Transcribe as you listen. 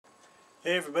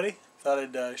Hey everybody, thought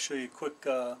I'd show you a quick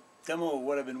demo of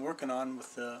what I've been working on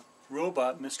with the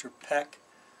robot Mr. Peck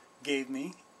gave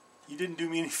me. You didn't do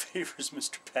me any favors,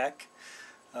 Mr. Peck.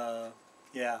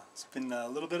 Yeah, it's been a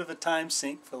little bit of a time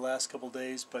sink for the last couple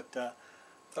days, but thought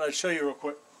I'd show you real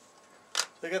quick.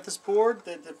 So I got this board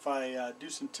that if I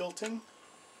do some tilting,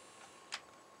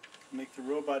 make the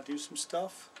robot do some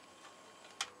stuff.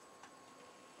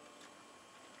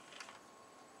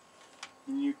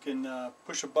 And you can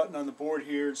push a button on the board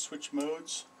here to switch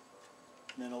modes,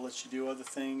 and then it'll let you do other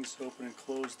things. Open and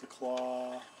close the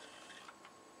claw,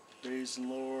 raise and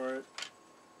lower it.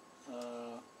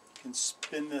 You can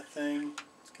spin the thing,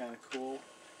 it's kind of cool.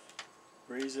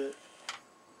 Raise it.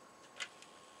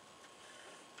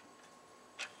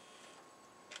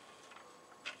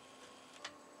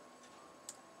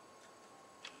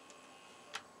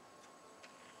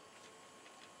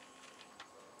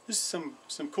 Just some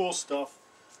cool stuff.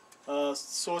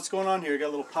 So what's going on here? I got a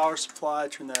little power supply.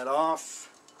 Turn that off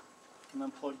and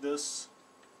unplug this.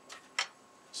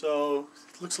 So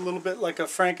it looks a little bit like a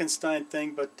Frankenstein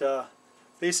thing, but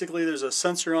basically there's a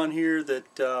sensor on here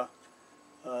that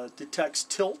detects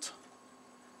tilt,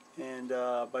 and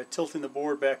by tilting the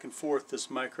board back and forth, this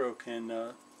micro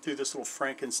can through this little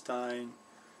Frankenstein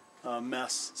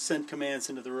mess send commands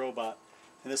into the robot.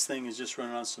 And this thing is just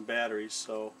running on some batteries.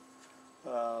 So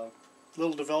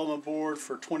little development board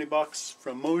for 20 bucks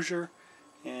from Mosier,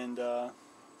 and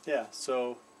yeah,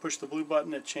 so push the blue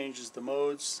button, it changes the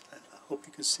modes. I hope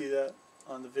you can see that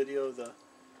on the video, the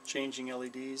changing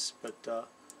LEDs, but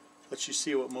lets you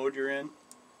see what mode you're in.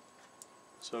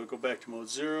 So go back to mode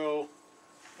 0,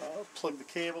 plug the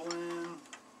cable in,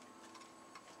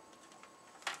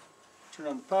 turn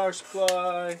on the power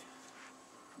supply,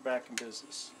 we're back in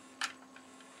business.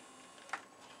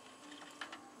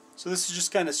 So this is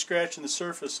just kind of scratching the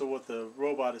surface of what the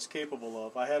robot is capable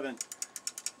of. I haven't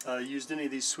used any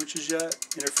of these switches yet,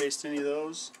 interfaced any of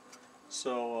those,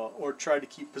 so or tried to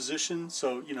keep position.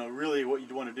 So you know, really what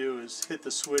you'd want to do is hit the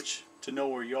switch to know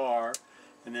where you are,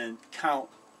 and then count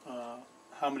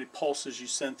how many pulses you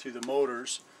send through the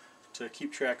motors to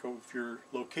keep track of your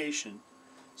location,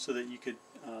 so that you could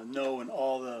know in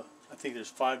all the, I think there's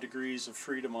 5 degrees of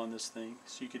freedom on this thing,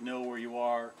 so you could know where you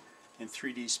are in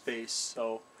 3D space.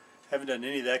 So haven't done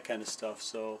any of that kind of stuff,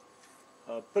 so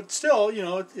but still, you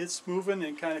know, it's moving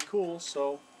and kind of cool,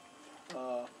 so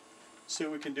see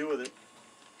what we can do with it.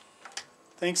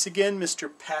 Thanks again, Mr.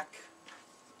 Peck.